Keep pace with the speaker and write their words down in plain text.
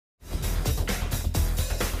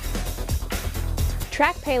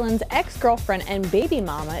Track Palin's ex-girlfriend and baby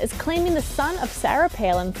mama is claiming the son of Sarah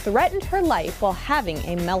Palin threatened her life while having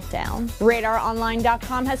a meltdown.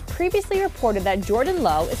 RadarOnline.com has previously reported that Jordan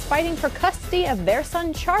Loewe is fighting for custody of their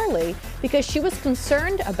son Charlie because she was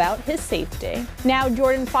concerned about his safety. Now,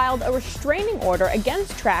 Jordan filed a restraining order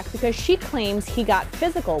against Track because she claims he got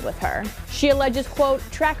physical with her. She alleges, quote,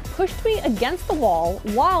 "Track pushed me against the wall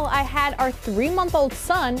while I had our 3-month-old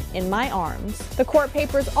son in my arms." The court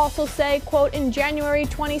papers also say, quote, "In January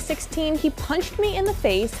 2016, he punched me in the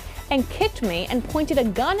face and kicked me and pointed a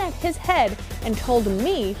gun at his head and told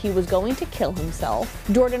me he was going to kill himself."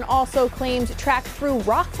 Jordan also claims Track threw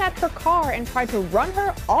rocks at her car and tried to run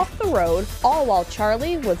her off the road, all while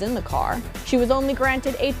Charlie was in the car. She was only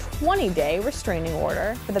granted a 20-day restraining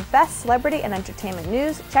order. For the best celebrity and entertainment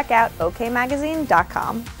news, check out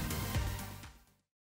okmagazine.com.